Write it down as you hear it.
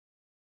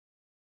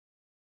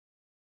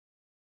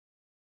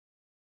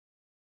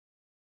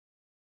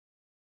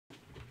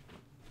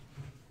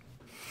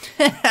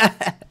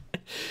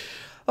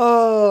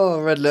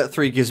Oh, Red Alert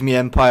 3 gives me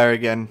Empire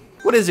again.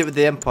 What is it with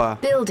the Empire?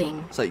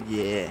 Building. It's like,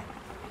 yeah.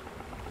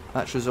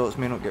 Match results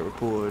may not get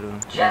reported.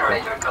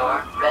 Generator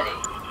core ready.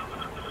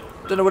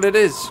 Don't know what it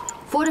is.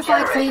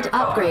 Fortified fleet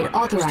upgrade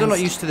authorized. Still not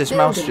used to this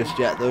mouse just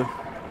yet, though.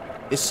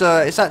 It's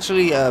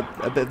actually a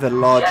bit of a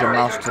larger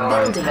mouse than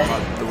like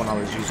the one I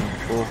was using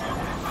before.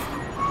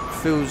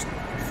 Feels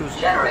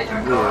weird.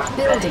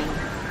 Building.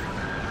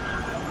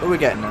 What are we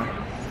getting now?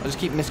 I just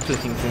keep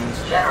misclicking things.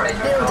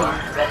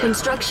 Building.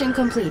 Construction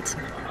complete.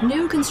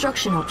 New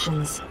construction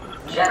options.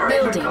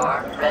 Building.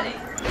 Ready.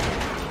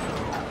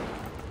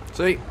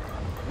 See?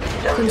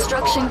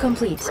 Construction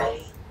complete.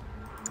 Ready.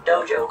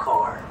 Dojo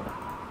core.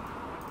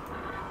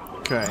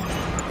 Okay.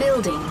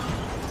 Building.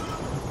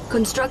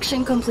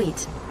 Construction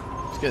complete.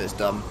 Let's get this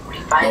done.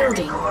 Refinery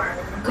Building. core.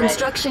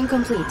 Construction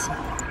complete.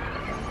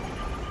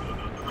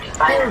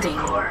 Refinery Building.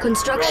 core.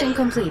 Construction ready.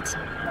 complete.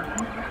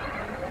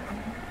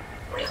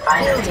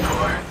 Refinery Building.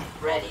 core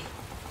ready.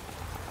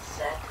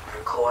 Set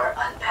core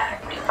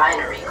unpacked.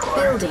 Refinery core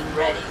Building.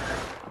 ready.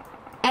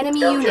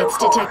 Enemy Dojo units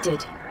core.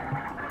 detected.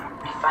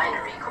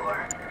 Refinery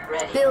core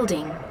ready.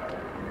 Building.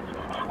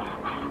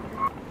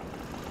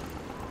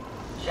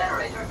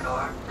 Generator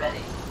core ready.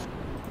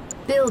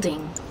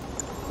 Building.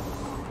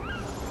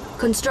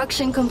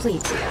 Construction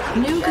complete.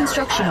 New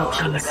construction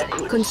options.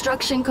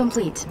 Construction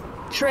complete.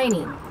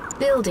 Training.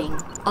 Building.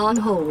 On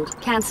hold.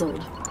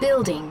 Cancelled.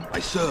 Building. I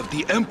serve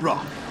the Emperor.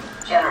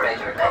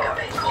 Generator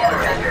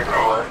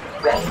core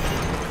ready.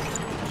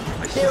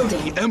 I serve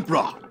Building. the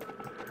Emperor.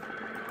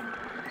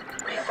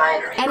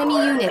 Refinery Enemy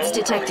core units ready.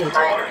 detected.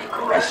 Refinery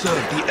core I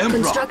serve the Emperor.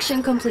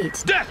 Construction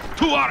complete. Death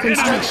to our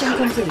Construction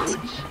enemies. complete.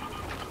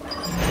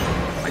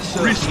 I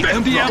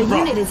serve the Emperor. A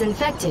unit is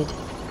infected.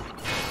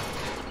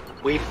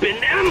 We've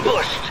been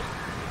ambushed!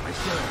 I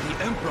serve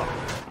the Emperor.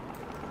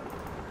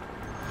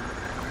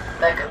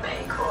 Mega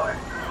Bay core.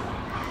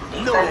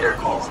 Defender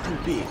core. too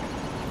big.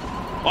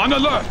 On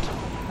alert!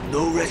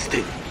 No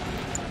resting.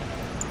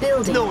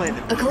 Building. No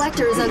enemy. A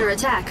collector is under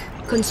attack.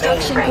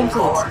 Construction Mainframe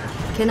complete. core.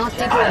 Cannot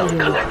deploy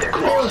collector you.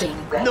 core. Building.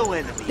 No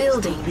enemy.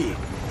 Building. Too big.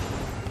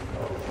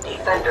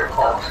 Defender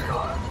core.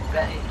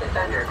 Ready.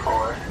 Defender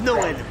core. No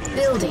ready. enemy is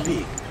Building. too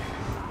big.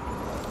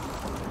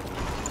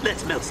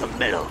 Let's melt some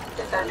metal.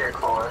 Defender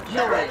core.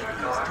 Generator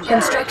core.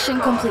 Construction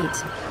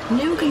complete.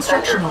 New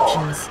construction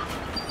options.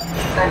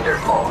 Defender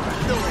core.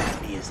 No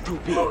enemy is too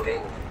big.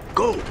 Moving.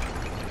 Go.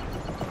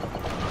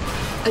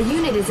 A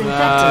unit is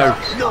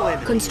infected. No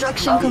enemy.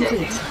 Construction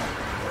complete.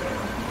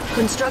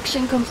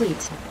 Construction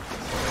complete.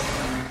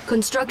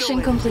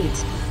 Construction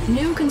complete.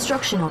 New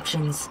construction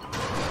options.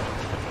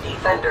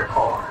 Defender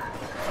core.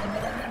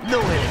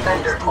 No enemy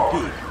Defender is too core.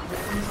 big.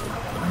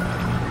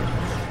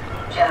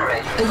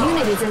 Generator A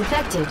unit is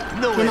infected.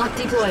 No Cannot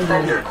deploy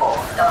Defender you. core.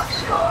 Dark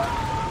scar.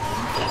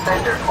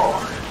 Defender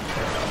core.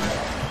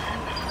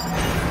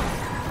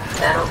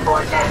 Metal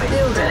core damage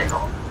Building.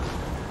 critical.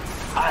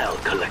 I'll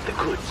collect the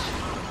goods.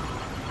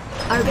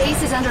 Our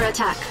base is under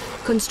attack.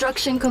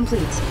 Construction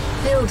complete.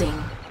 Building.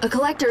 A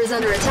collector is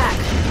under attack.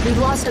 We've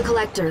lost a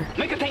collector.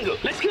 Make a tango,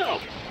 let's go!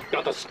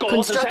 Got the score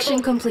Construction to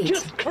settle? complete.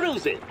 Just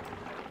cruising.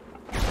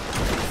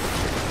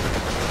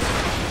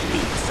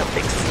 Need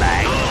something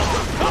slang.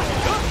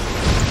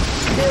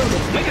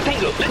 Building. Make a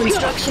tango, let's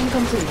Construction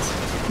complete.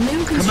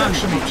 New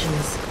construction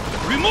options.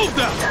 Remove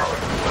them! go!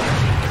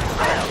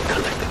 I'll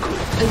collect the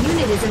goods. A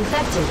unit is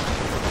infected.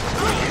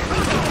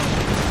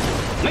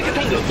 Make a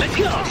tango, let's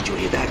go! Did you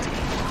hear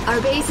that? Our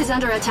base is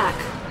under attack.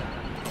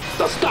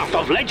 The staff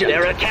of legend!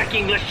 They're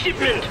attacking the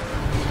shipment!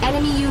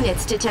 Enemy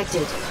units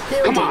detected.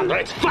 Building. Come on,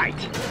 let's fight!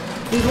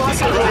 We've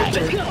lost a Alright,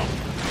 let's collector. go!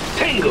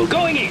 Tango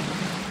going in!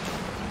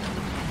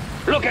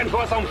 Looking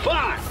for some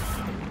fun!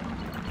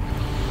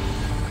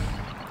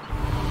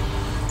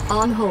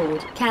 On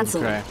hold.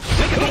 Cancelled. Okay.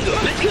 Make a tango,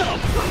 let's go!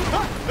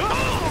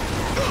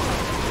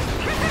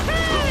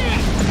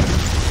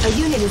 A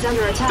unit is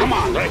under attack. Come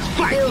on, let's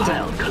fight! Building.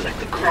 I'll collect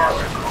the goods.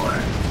 Tower core.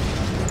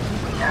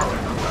 Tower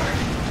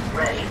core.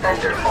 Ready.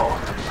 Defender core.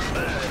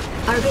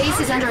 Our base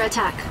is under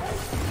attack.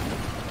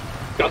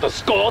 Got the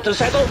score to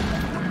settle?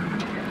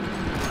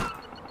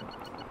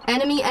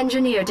 Enemy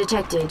engineer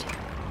detected.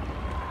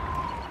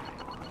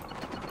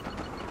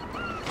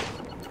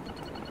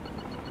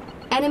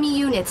 Enemy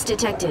units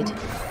detected.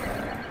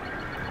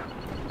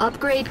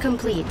 Upgrade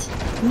complete.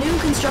 New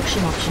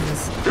construction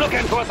options.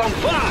 Looking for some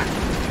fun!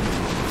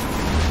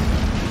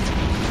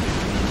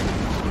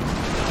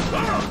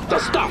 The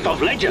staff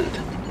of legend!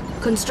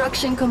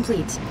 Construction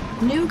complete.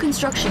 New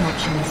construction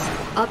options.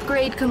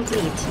 Upgrade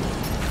complete.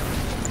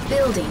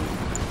 Building.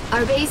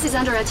 Our base is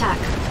under attack.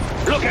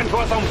 Looking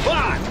for some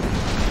fun!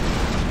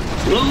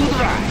 Smooth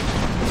ride!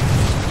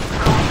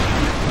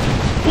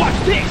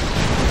 What's this?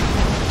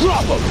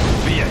 Drop 'em!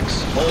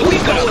 VX. We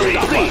got the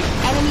stuff!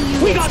 Enemy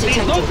We units got these,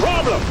 detected. no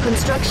problem!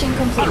 Construction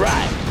complete.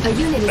 Alright. A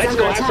unit is Let's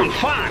under go have some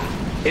attack.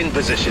 fun! In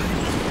position.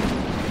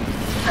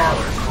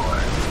 Tower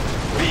core.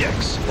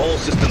 VX. All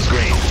systems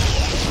green.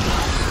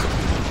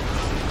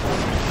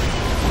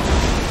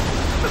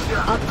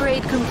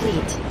 Upgrade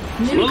complete.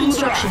 New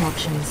construction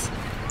options.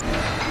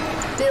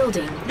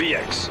 Building.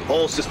 VX,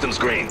 all systems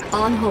green.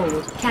 On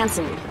hold.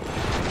 Cancelled.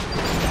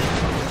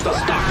 The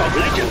start of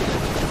legend.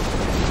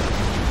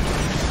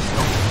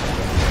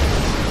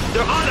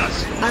 They're on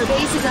us. Our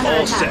base is under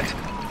All attack.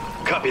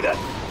 set. Copy that.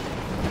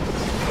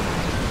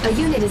 A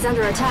unit is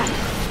under attack.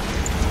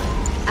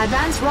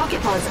 Advanced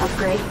rocket pods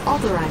upgrade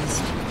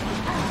authorized.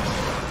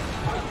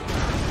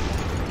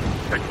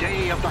 The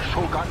day of the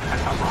Shogun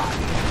has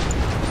arrived.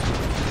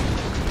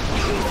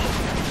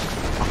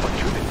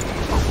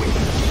 Opportunities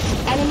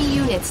await. Enemy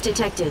units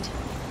detected.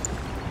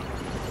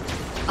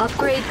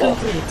 Upgrade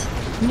complete.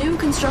 New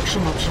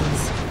construction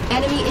options.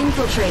 Enemy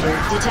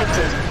infiltrator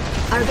detected.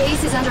 Our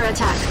base is under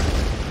attack.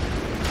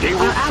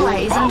 Our ally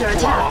is under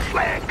attack.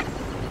 Flag.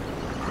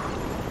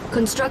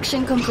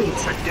 Construction complete.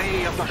 The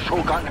day of the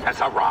Shogun has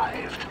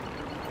arrived.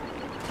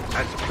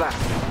 As planned.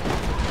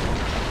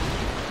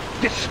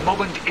 This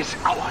moment is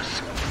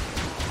ours.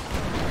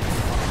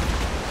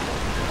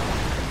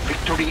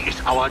 Victory is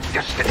our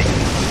destiny.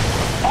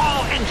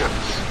 All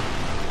engines.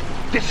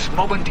 This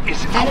moment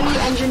is Enemy ours.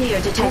 engineer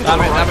detected.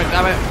 Damn it, damn it,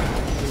 damn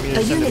it.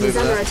 A unit is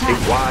under attack.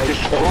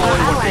 Our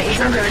ally is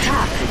under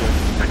attack.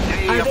 The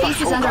day Our of the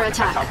base is under Shogun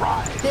attack. has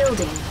arrived.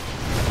 Building.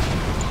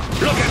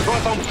 Looking for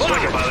some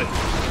fire. About it.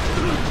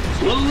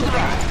 Smooth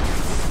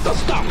ride. The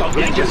start of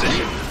legend.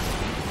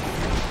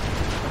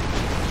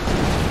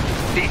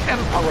 The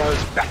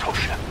Emperor's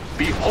battleship.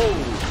 Behold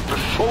the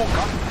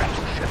Shogun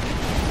battleship.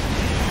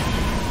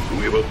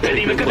 We will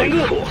take it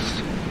by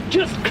force.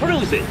 Just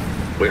cruise it.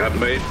 We have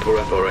made The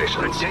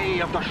preparations. day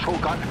of the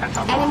Shogun has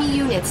arrived. Enemy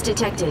units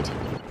detected.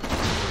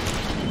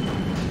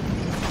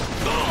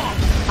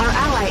 Our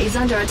ally is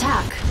under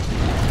attack.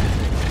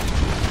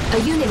 A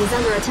unit is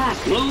under attack.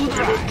 Smooth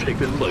ride.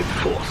 Taken by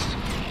force.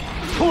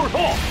 Full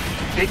force.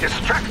 They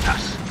distract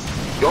us.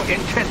 Your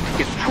intent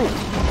is true.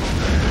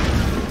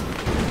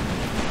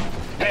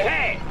 Hey,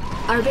 hey.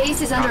 Our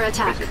base is under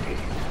attack.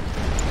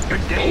 The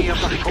day of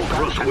the Shogun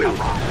has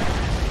arrived.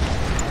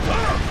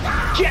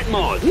 Jet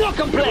mode. No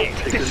complaint.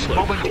 This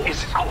moment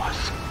is ours.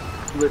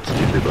 Let's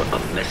deliver a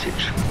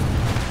message.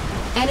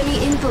 Enemy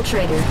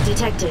infiltrator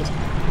detected.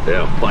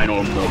 Their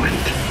final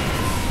moment.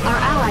 Our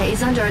ally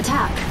is under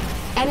attack.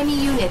 Enemy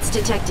units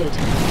detected. We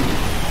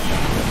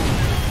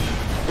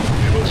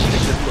will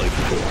take it by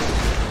force.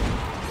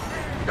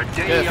 The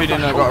day Yeah, if of you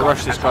didn't, the I gotta Shogun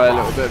rush this has guy a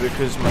little arrived. bit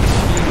because my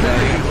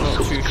team's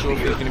not too sure if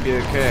he's gonna be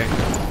okay.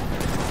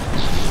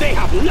 They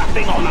have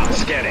nothing on us.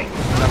 Scanning.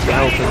 Have to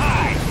help him.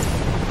 High.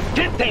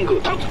 Jet Tengu,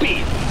 top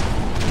speed.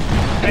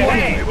 Hey,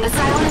 hey. A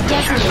silent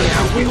detonator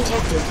has been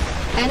detected.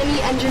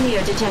 Enemy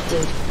engineer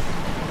detected.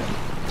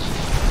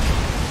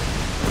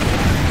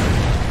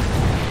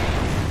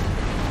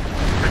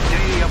 The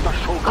day of the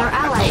Shogun Our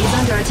ally is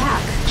under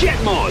attack.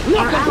 Jet mode. No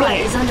Our ally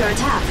complaint. is under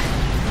attack.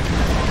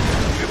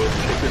 We will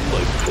take it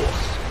by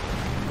force.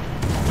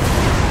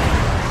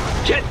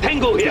 Jet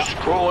Tengu here.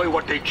 Destroy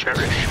what they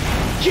cherish.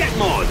 Jet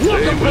mode. No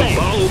complaint.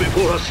 Bow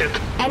before us set.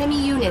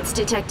 Enemy units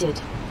detected.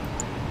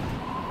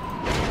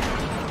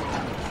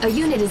 A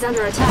unit is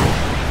under attack.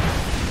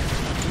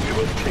 We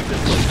will take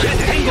it by Jet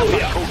Tengu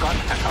here. Shogun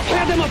has Tear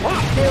arrived. them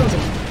apart.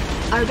 Building.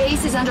 Our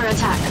base is under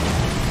attack.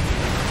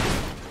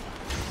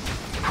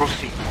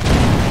 Proceed.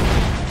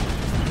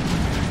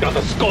 Got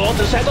a score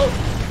to settle?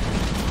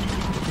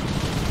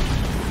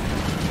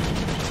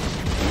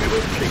 We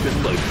will take it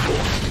by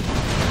force.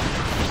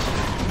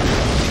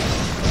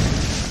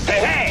 Hey,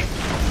 hey!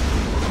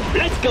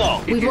 Let's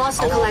go! We've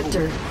lost a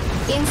collector.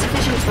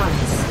 Insufficient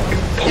funds.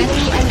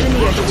 Enemy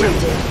engineer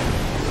detected.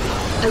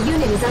 A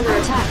unit is under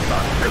attack.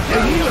 A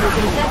unit is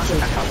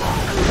infected.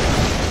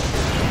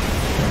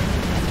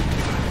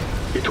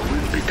 It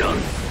will be done.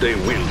 They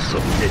will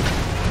submit.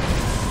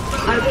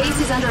 Our base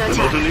is under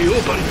attack. Totally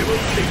open. We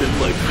will take it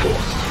by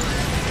force.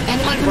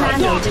 Enemy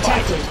commando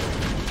detected.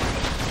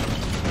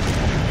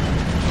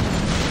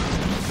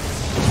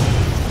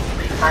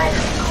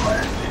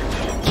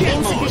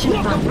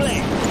 Insufficient funds.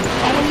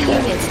 Enemy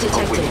units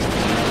detected.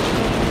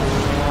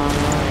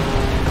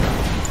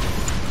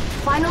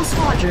 Final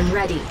squadron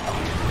ready.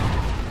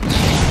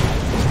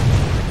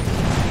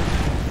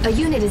 A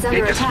unit is They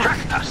under attack.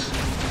 distract us.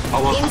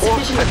 Our course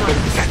Insufficient has been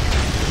funds. set.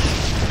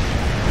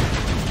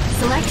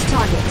 Select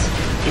target.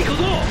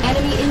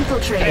 Enemy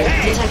infiltrator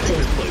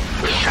detected.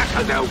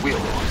 Shatter their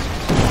wills.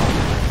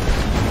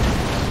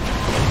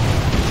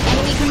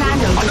 Enemy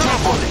commando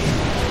detected.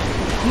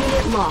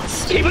 Unit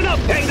lost. Keep it up,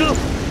 Tengu!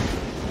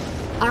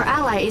 Our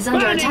ally is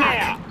under Burn in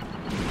attack.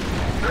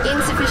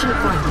 Insufficient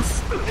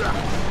funds.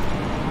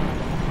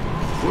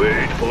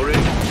 Wait for it.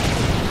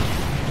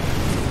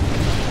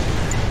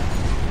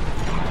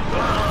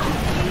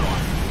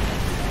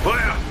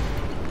 Fire!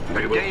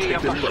 We will day take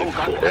of it the by Shogun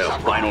force. has Their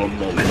arrived. final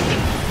moment.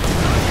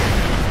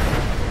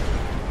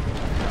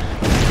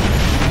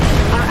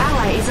 Our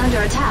ally is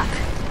under attack.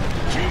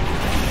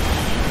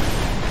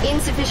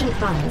 Insufficient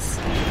funds.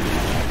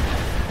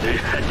 They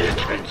had their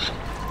chance.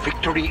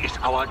 Victory is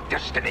our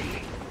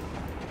destiny.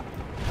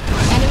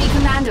 Enemy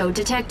commando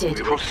detected.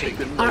 We will take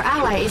it by Our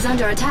ally is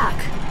under attack.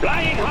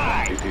 Flying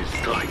high! It is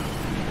time.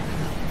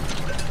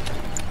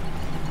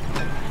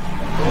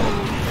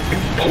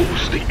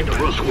 Impose the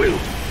Emperor's will.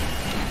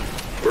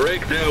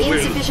 Break their will.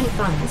 Insufficient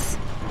funds.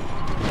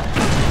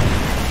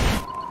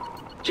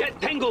 Jet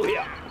Tango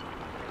here!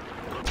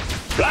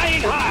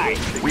 Flying high!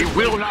 We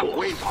will not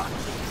wait on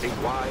a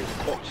wise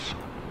course.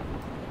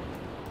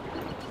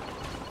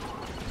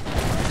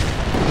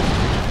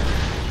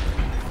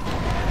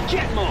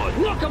 Jet mode,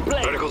 no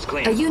complaint! Vertical's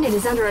clean. A unit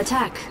is under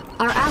attack.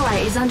 Our ally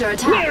is under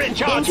attack. We're in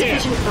charge here.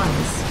 Insufficient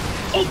funds.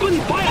 Open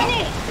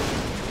fire!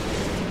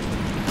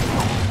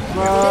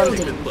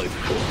 Building. By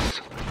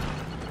force.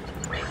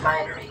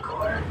 Refinery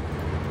core.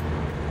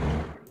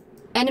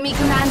 Enemy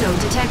commando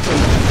detected.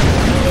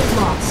 Unit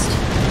lost.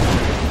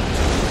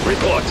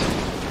 Report.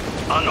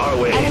 On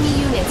our way. Enemy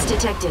units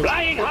detected.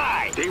 Flying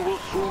high! They will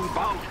soon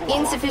bow to our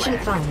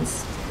Insufficient flag.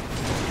 funds.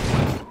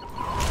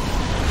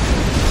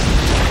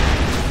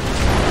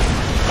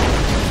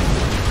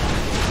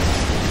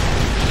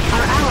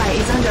 Our ally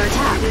is under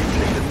attack.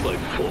 Taken by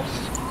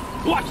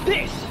force. Watch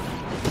this!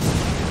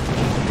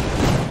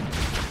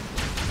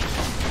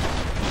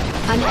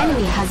 An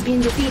enemy has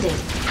been defeated.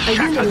 A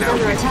unit is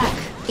under attack.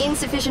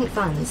 Insufficient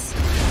funds.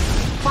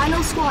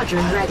 Final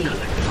squadron ready.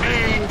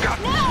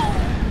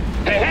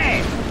 Hey,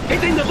 hey!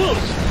 Hitting the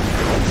boost!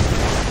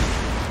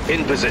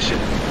 In position.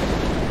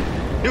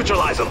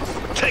 Neutralize them.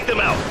 Take them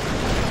out.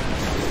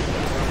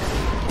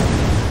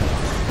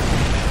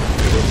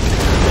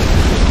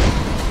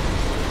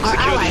 Our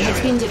ally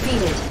has been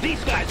defeated.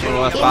 These guys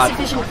Oh, are that's bad.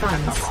 Insufficient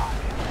funds.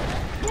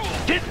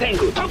 Jet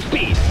Tango, top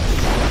speed!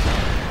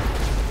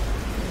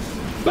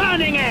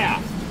 Burning air!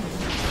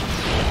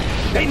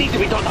 They need to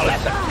be taught a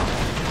lesson.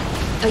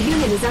 A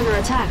unit is under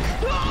attack.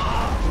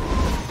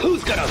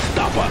 Who's gonna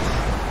stop us?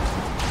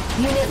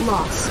 Unit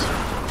lost.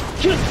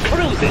 Just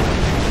cruising.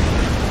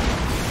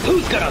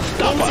 Who's gonna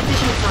stop us?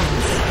 Insufficient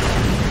funds.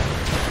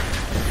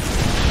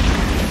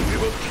 We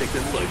will take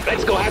them by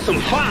Let's go have some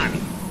fun.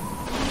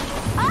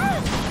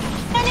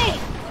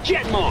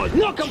 Jet mode,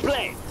 no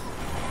complaint.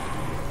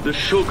 The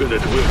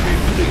shogunate will be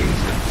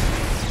pleased.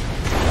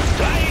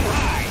 Flying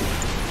high.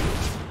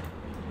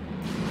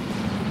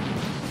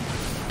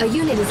 A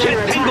unit is under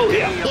Jet Tango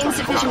attack. here.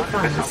 Insufficient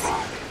funds.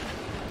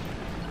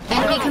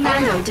 Enemy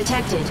commando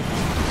detected.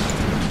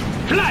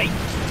 Flight!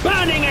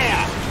 Burning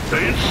air!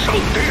 They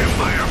insult the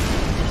Empire.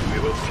 We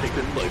will take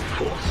them by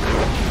force.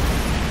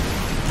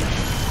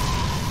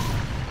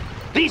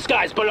 These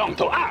guys belong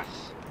to us.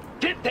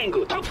 Jet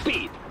Tango, top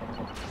speed.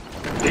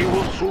 They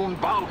will soon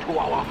bow to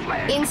our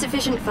flag.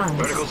 Insufficient funds.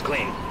 Vertical's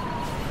clean.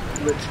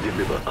 Let's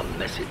deliver a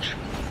message.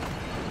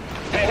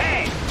 Hey,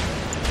 hey!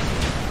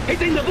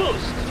 Hitting the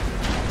boost!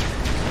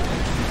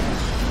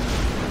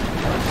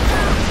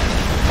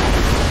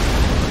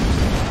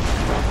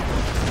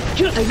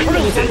 Just A unit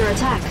is cruising! under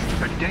attack.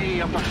 The day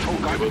of the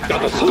Shogun Got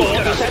a has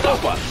score to set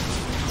off us!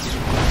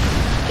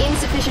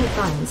 Insufficient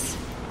funds.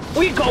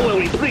 We go where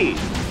we please!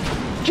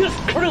 Just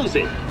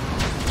cruising!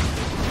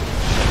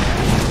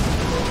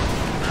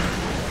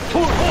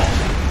 Full halt!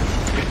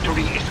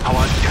 Victory is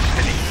our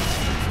destiny.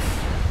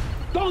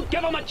 Don't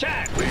give them a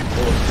chance! We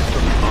force it to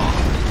come.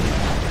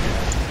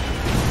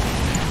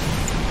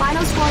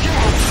 Final squadron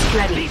X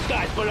ready. These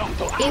guys belong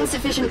to us!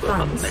 Insufficient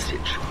Deliver a funds.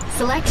 message.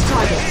 Select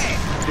target.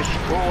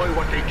 Destroy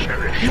what they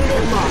cherish.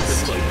 Unit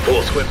lost.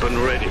 Force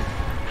weapon ready.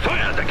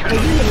 Fire the A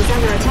cannon. unit is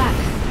under attack.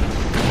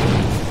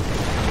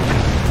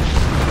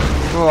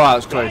 Oh, that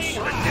was close.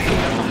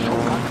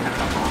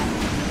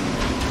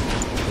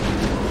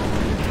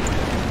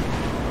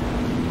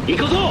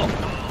 Ikuzo!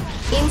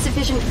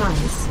 Insufficient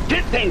funds.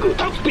 Jet Tango,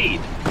 top speed!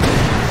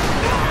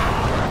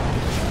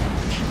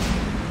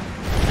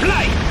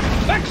 Fly!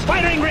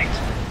 X-firing rigs!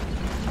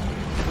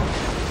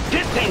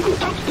 Jet Tango,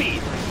 top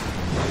speed!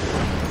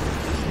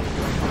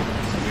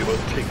 We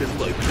will take them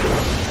by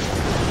force.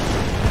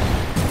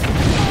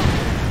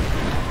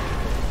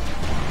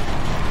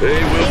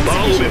 They will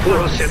bow Insufficient before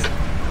us funds. yet.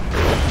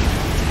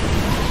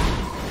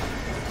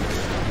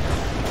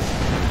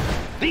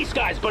 These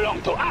guys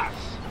belong to us!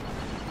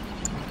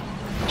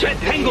 Jet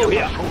Tango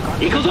here!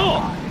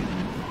 Ikuzo!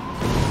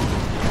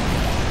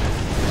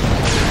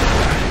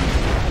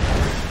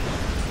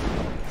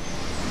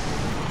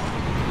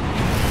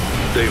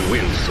 They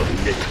will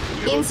submit.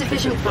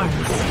 Insufficient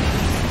funds.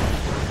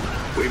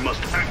 We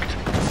must act.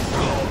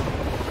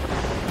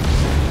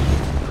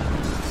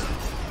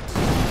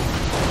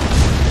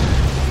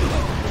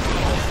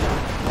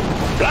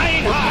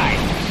 Flying high!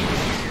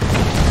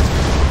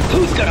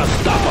 Who's gonna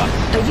stop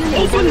us? A unit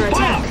is Open under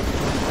fire! attack.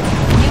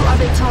 You are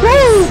victorious.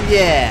 Woo!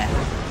 Yeah.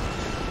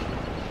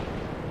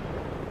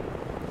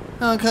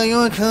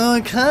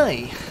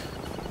 Okay.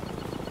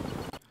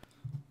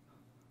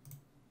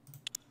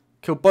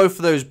 Killed both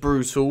of those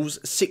brutals.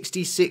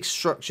 66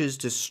 structures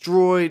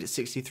destroyed,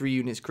 63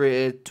 units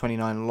created,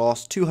 29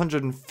 lost,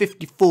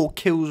 254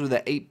 kills with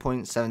an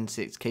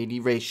 8.76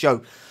 KD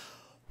ratio.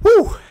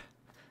 Woo!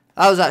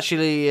 That was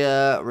actually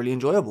really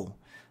enjoyable.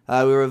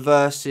 We were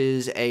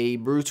versus a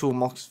brutal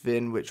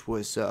Moskvin, which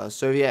was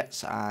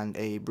Soviets, and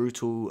a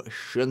brutal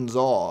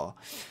Shenzhou.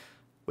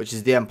 which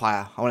is the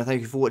Empire. I want to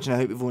thank you for watching. I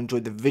hope you've all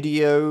enjoyed the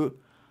video.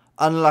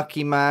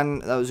 Unlucky, man.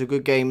 That was a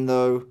good game,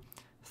 though.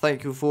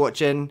 Thank you for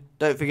watching.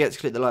 Don't forget to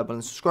click the like button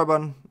and subscribe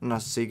button. And I'll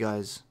see you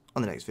guys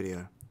on the next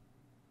video.